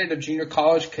they've landed a junior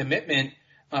college commitment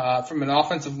from an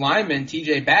offensive lineman,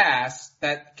 TJ Bass,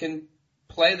 that can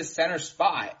play the center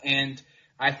spot. And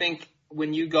I think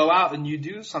when you go out and you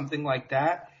do something like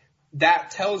that,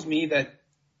 that tells me that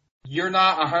you're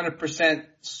not 100%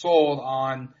 sold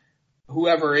on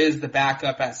whoever is the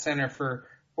backup at center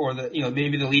or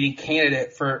maybe the leading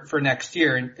candidate for next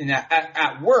year. And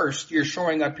at worst, you're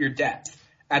shoring up your depth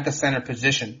at the center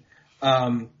position.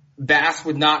 Bass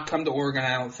would not come to Oregon,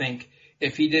 I don't think,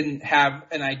 if he didn't have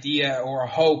an idea or a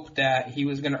hope that he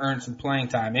was going to earn some playing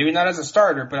time. Maybe not as a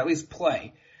starter, but at least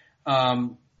play.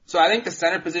 So I think the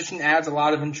center position adds a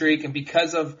lot of intrigue, and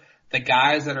because of the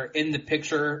guys that are in the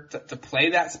picture to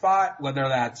play that spot, whether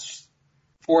that's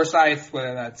Forsythe,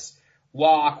 whether that's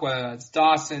Walk, whether that's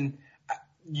Dawson,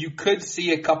 you could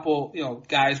see a couple,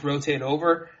 guys rotate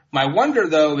over. My wonder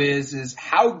though is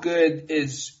how good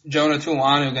is Jonah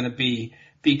Tuilanu going to be?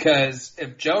 Because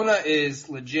if Jonah is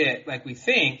legit, like we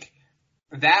think,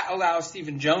 that allows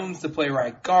Stephen Jones to play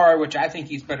right guard, which I think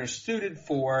he's better suited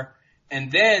for.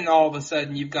 And then all of a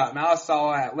sudden you've got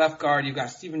Malasala at left guard, you've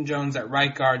got Stephen Jones at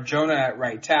right guard, Jonah at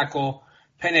right tackle,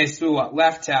 Penei Sewell at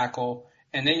left tackle,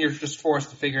 and then you're just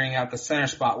forced to figuring out the center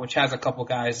spot, which has a couple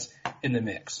guys in the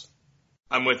mix.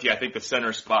 I'm with you. I think the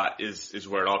center spot is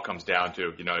where it all comes down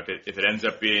to. If it ends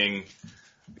up being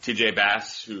TJ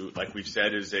Bass, who, like we've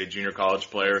said, is a junior college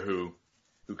player who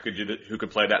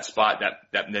could play that spot,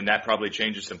 then that probably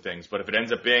changes some things. But if it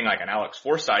ends up being like an Alex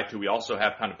Forsythe, who we also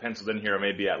have kind of penciled in here,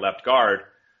 maybe at left guard,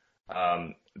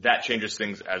 that changes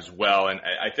things as well. And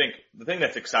I think the thing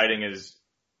that's exciting is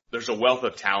there's a wealth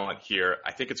of talent here.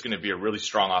 I think it's going to be a really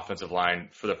strong offensive line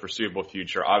for the foreseeable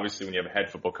future. Obviously, when you have a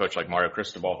head football coach like Mario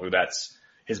Cristobal, who that's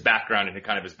his background and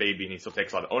kind of his baby, and he still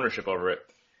takes a lot of ownership over it.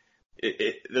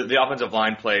 The offensive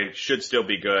line play should still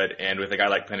be good, and with a guy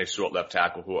like Penei Sewell at left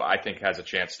tackle, who I think has a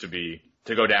chance to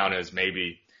go down as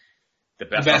maybe the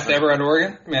best ever at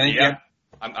Oregon.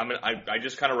 I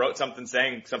just kind of wrote something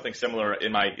saying something similar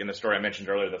in the story I mentioned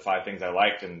earlier, the 5 things I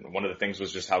liked, and one of the things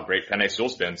was just how great Penei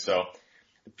Sewell's been. So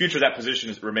the future of that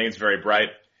position remains very bright.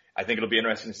 I think it'll be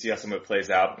interesting to see how some of it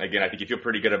plays out. Again, I think you feel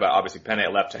pretty good about obviously Penei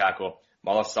at left tackle.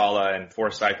 Malasala and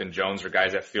Forsythe and Jones are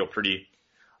guys that feel pretty.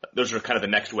 Those are kind of the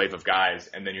next wave of guys.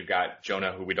 And then you've got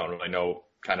Jonah, who we don't really know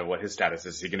kind of what his status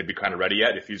is. Is he going to be kind of ready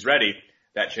yet? If he's ready,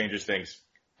 that changes things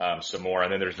some more.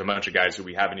 And then there's a bunch of guys who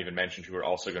we haven't even mentioned who are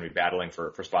also going to be battling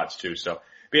for spots too. So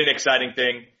be an exciting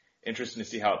thing. Interesting to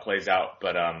see how it plays out.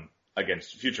 But again,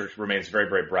 the future remains very,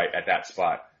 very bright at that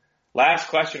spot. Last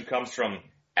question comes from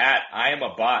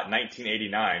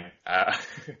 @IamABot1989.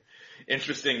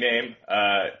 Interesting name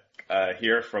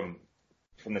here from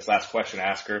this last question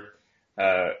asker.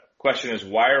 Question is,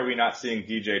 why are we not seeing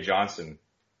DJ Johnson,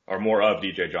 or more of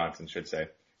DJ Johnson, should say?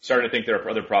 Starting to think there are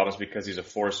other problems because he's a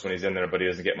force when he's in there, but he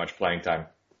doesn't get much playing time.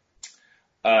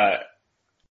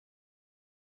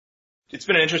 It's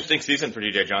been an interesting season for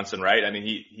DJ Johnson, right? I mean,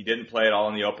 he didn't play at all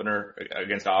in the opener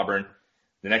against Auburn.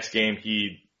 The next game,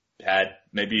 he had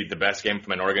maybe the best game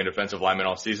from an Oregon defensive lineman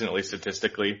all season, at least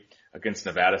statistically, against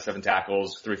Nevada. 7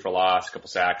 tackles, 3 for loss, a couple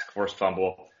sacks, forced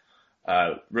fumble.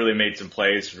 Really made some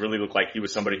plays, really looked like he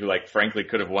was somebody who, like, frankly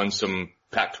could have won some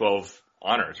Pac-12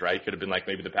 honors, right? Could have been like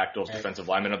maybe the Pac-12 defensive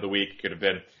lineman of the week, could have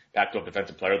been Pac-12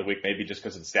 defensive player of the week, maybe just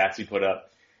because of the stats he put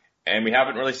up. And we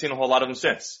haven't really seen a whole lot of him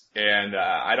since. And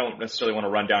I don't necessarily want to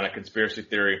run down a conspiracy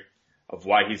theory of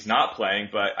why he's not playing,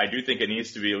 but I do think it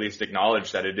needs to be at least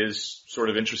acknowledged that it is sort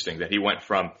of interesting that he went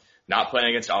from not playing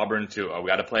against Auburn to we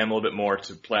got to play him a little bit more,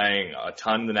 to playing a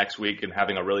ton the next week and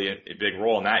having a really big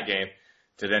role in that game,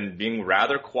 to then being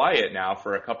rather quiet now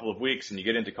for a couple of weeks. And you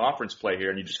get into conference play here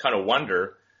and you just kind of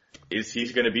wonder, is he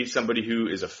going to be somebody who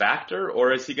is a factor,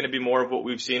 or is he going to be more of what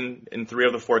we've seen in 3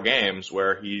 of the 4 games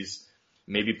where he's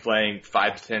maybe playing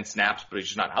 5 to 10 snaps, but he's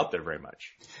just not out there very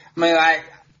much?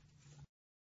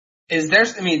 Is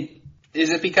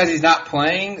it because he's not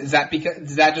playing? Does that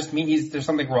just mean there's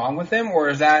something wrong with him, or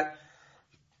is that,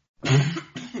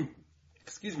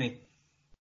 excuse me,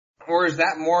 or is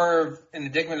that more an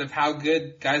indictment of how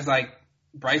good guys like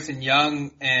Bryson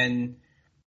Young and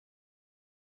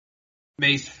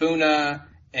Mace Funa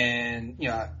and,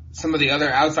 some of the other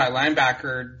outside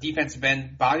linebacker, defensive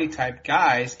end body type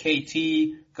guys,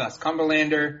 KT, Gus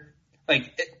Cumberlander,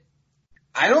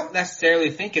 I don't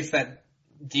necessarily think it's that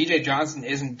DJ Johnson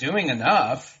isn't doing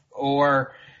enough,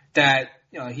 or that,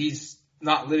 he's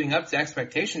not living up to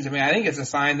expectations. I mean, I think it's a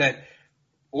sign that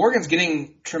Oregon's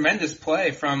getting tremendous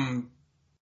play from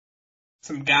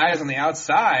some guys on the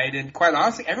outside, and quite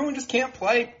honestly, everyone just can't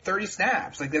play 30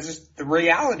 snaps. That's just the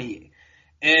reality.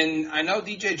 And I know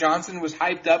DJ Johnson was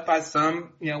hyped up by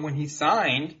some, when he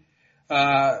signed,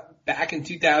 back in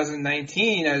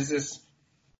 2019 as this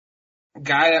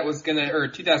guy that was or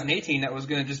 2018 that was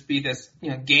gonna just be this,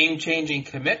 game-changing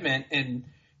commitment and,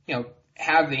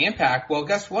 have the impact. Well,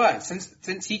 guess what?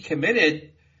 Since he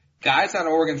committed, guys on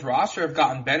Oregon's roster have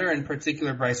gotten better, in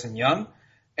particular Bryson Young,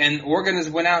 and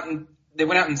Oregon went out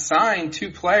and signed 2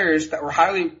 players that were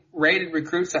highly rated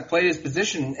recruits that played his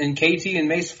position in KT and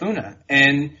Mace Funa.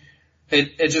 And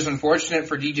It's just unfortunate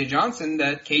for DJ Johnson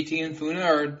that KT and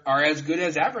Funa are as good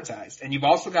as advertised. And you've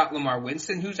also got Lamar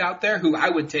Winston who's out there, who I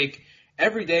would take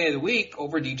every day of the week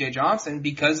over DJ Johnson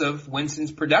because of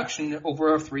Winston's production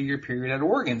over a 3-year period at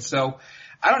Oregon. So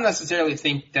I don't necessarily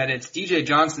think that it's DJ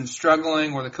Johnson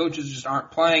struggling or the coaches just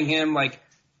aren't playing him. Like,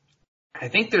 I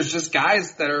think there's just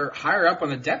guys that are higher up on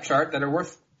the depth chart that are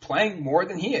worth playing more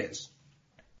than he is.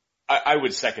 I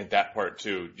would second that part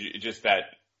too. Just that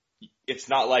it's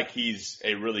not like he's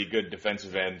a really good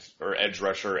defensive end or edge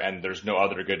rusher and there's no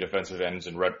other good defensive ends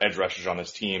and edge rushers on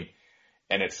this team.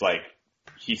 And it's like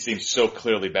he seems so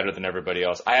clearly better than everybody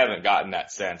else. I haven't gotten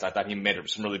that sense. I thought he made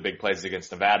some really big plays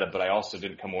against Nevada, but I also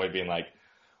didn't come away being like,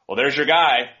 well, there's your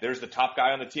guy. There's the top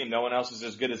guy on the team. No one else is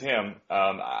as good as him.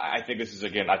 I think this is,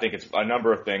 again, I think it's a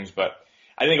number of things, but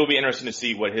I think it'll be interesting to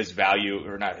see what his value,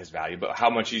 or not his value, but how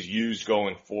much he's used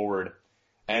going forward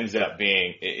ends up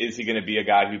being. Is he going to be a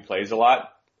guy who plays a lot,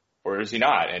 or is he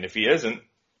not? And if he isn't,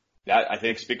 that I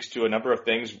think speaks to a number of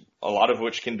things, a lot of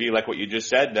which can be like what you just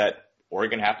said, that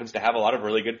Oregon happens to have a lot of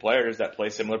really good players that play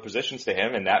similar positions to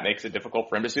him, and that makes it difficult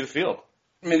for him to see the field.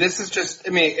 I mean,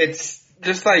 it's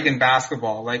just like in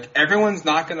basketball. Like, everyone's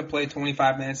not going to play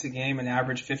 25 minutes a game and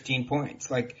average 15 points.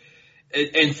 Like,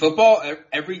 in football,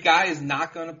 every guy is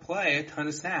not going to play a ton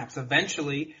of snaps.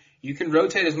 Eventually, you can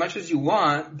rotate as much as you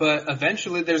want, but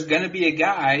eventually there's going to be a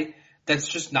guy that's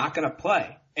just not going to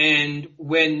play. And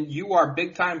when you are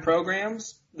big-time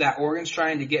programs that Oregon's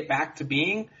trying to get back to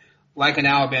being, like an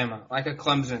Alabama, like a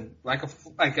Clemson, like a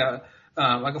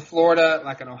Florida,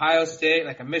 like an Ohio State,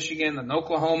 like a Michigan, an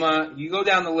Oklahoma, you go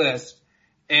down the list,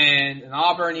 and an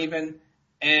Auburn even,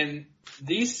 and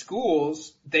these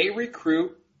schools, they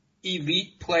recruit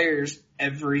elite players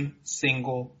every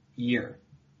single year.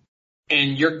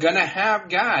 And you're going to have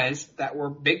guys that were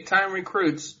big-time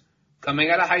recruits coming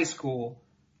out of high school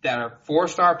that are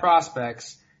 4-star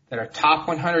prospects, that are top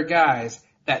 100 guys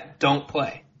that don't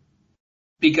play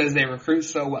because they recruit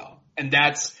so well. And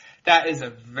that is a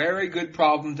very good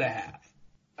problem to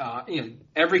have.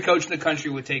 Every coach in the country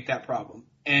would take that problem.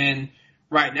 And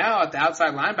right now at the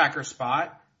outside linebacker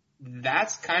spot,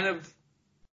 that's kind of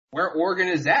where Oregon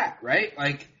is at, right?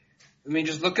 Like, I mean,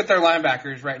 just look at their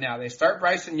linebackers right now. They start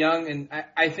Bryson Young, and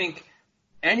I think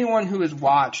anyone who has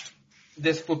watched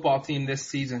this football team this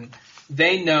season,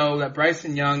 they know that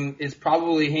Bryson Young is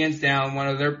probably hands down one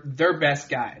of their best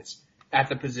guys at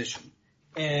the position,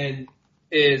 and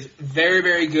is very,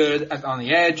 very good on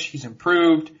the edge. He's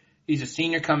improved. He's a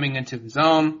senior coming into his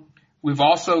own. We've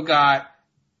also got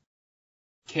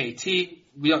KT.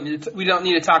 We don't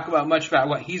need to talk about much about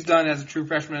what he's done as a true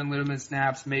freshman in limited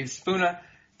snaps. Mavis Funa,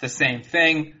 the same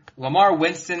thing. Lamar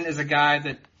Winston is a guy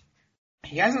that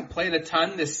he hasn't played a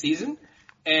ton this season,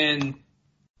 and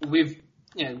you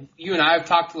and I have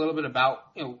talked a little bit about,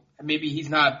 maybe he's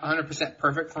not 100%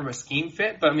 perfect from a scheme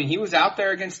fit, but I mean, he was out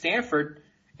there against Stanford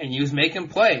and he was making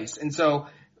plays. And so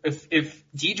if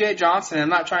DJ Johnson, I'm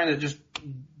not trying to just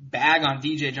bag on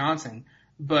DJ Johnson,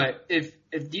 but if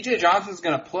DJ Johnson's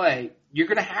going to play, you're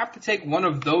going to have to take one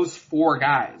of those 4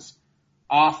 guys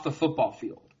off the football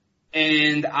field.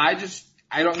 And I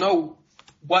don't know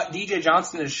what DJ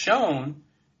Johnson has shown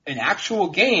in actual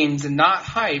games, and not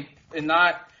hype, and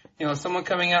not, someone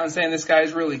coming out and saying this guy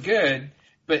is really good,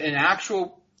 but in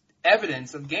actual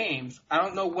evidence of games, I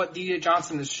don't know what DJ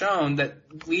Johnson has shown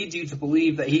that leads you to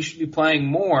believe that he should be playing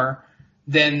more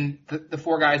than the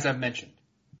 4 guys I've mentioned.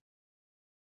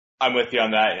 I'm with you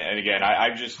on that. And again,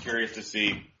 I'm just curious to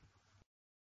see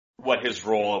what his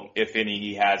role, if any,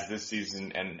 he has this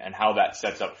season, and how that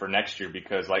sets up for next year,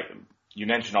 because like you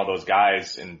mentioned all those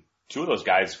guys, and 2 of those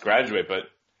guys graduate, but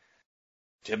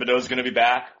Thibodeau's going to be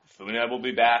back. Funa will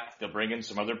be back. They'll bring in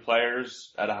some other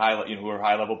players at a who are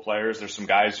high level players. There's some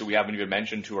guys who we haven't even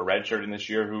mentioned who are redshirting this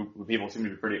year who people seem to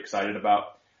be pretty excited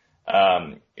about.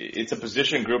 It's a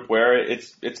position group where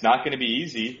it's not going to be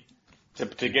easy to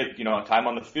get, time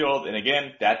on the field. And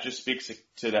again, that just speaks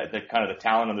to the kind of the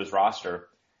talent of this roster.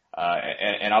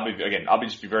 And I'll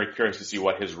be very curious to see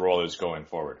what his role is going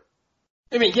forward.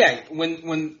 I mean, yeah,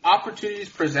 when opportunities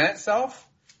present itself,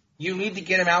 you need to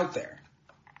get him out there.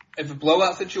 If a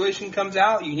blowout situation comes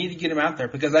out, you need to get him out there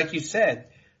because, like you said,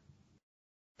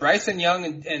 Bryson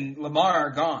Young and Lamar are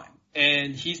gone,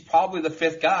 and he's probably the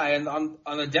 5th guy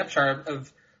on the depth chart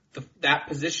of that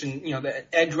position, the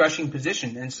edge rushing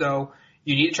position. And so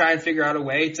you need to try and figure out a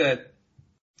way to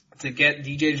get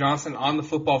DJ Johnson on the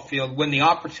football field when the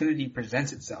opportunity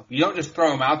presents itself. You don't just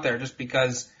throw him out there just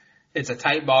because it's a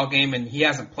tight ball game and he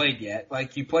hasn't played yet.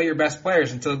 Like, you play your best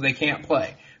players until they can't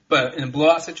play. But in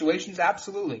blowout situations,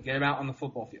 absolutely, get him out on the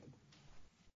football field.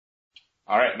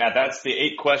 All right, Matt, that's the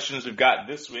 8 questions we've got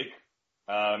this week.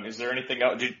 Is there anything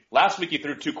else? Last week you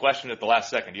threw 2 questions at the last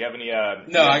second. Do you have any?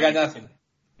 No, I got nothing.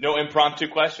 No impromptu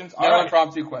questions? No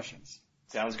impromptu questions.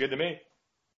 Sounds good to me.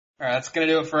 All right, that's going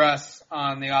to do it for us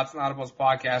on the Odds and Audibles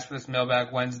podcast for this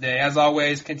Mailbag Wednesday. As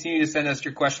always, continue to send us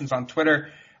your questions on Twitter.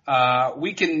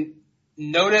 We can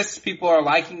notice people are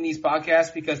liking these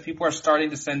podcasts because people are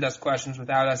starting to send us questions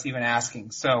without us even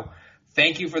asking. So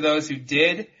thank you for those who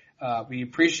did. We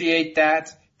appreciate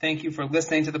that. Thank you for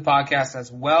listening to the podcast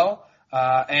as well.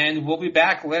 And we'll be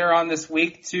back later on this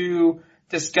week to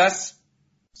discuss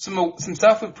some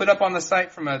stuff we've put up on the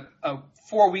site from a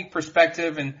 4-week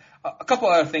perspective and a couple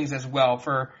other things as well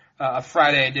for a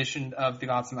Friday edition of the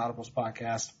Odds and Audibles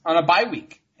podcast on a bye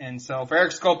week. And so for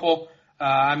Eric Skopel,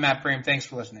 I'm Matt Prehm. Thanks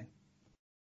for listening.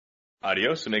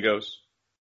 Adios, amigos.